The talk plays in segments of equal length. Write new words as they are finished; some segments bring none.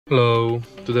Hello,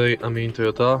 today I'm in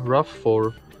Toyota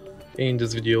RAV4. In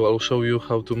this video I'll show you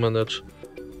how to manage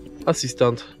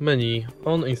assistant menu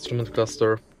on instrument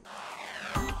cluster.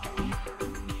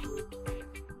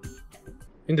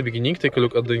 In the beginning, take a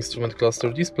look at the instrument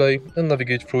cluster display and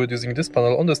navigate through it using this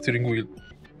panel on the steering wheel.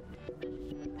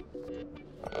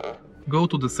 Go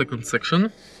to the second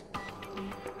section,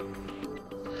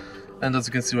 and as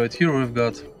you can see right here, we've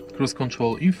got cruise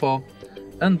control info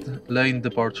and lane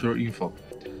departure info.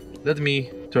 Let me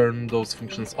turn those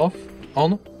functions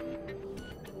on.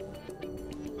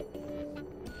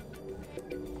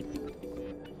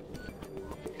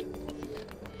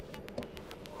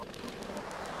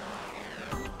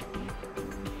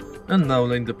 And now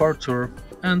lane departure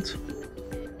and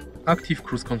active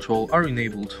cruise control are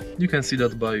enabled. You can see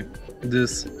that by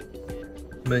this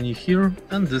menu here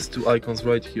and these two icons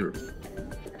right here.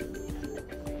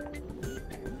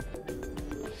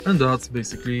 And that's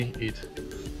basically it.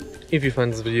 If you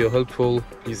find this video helpful,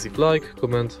 please leave a like,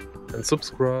 comment and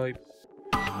subscribe.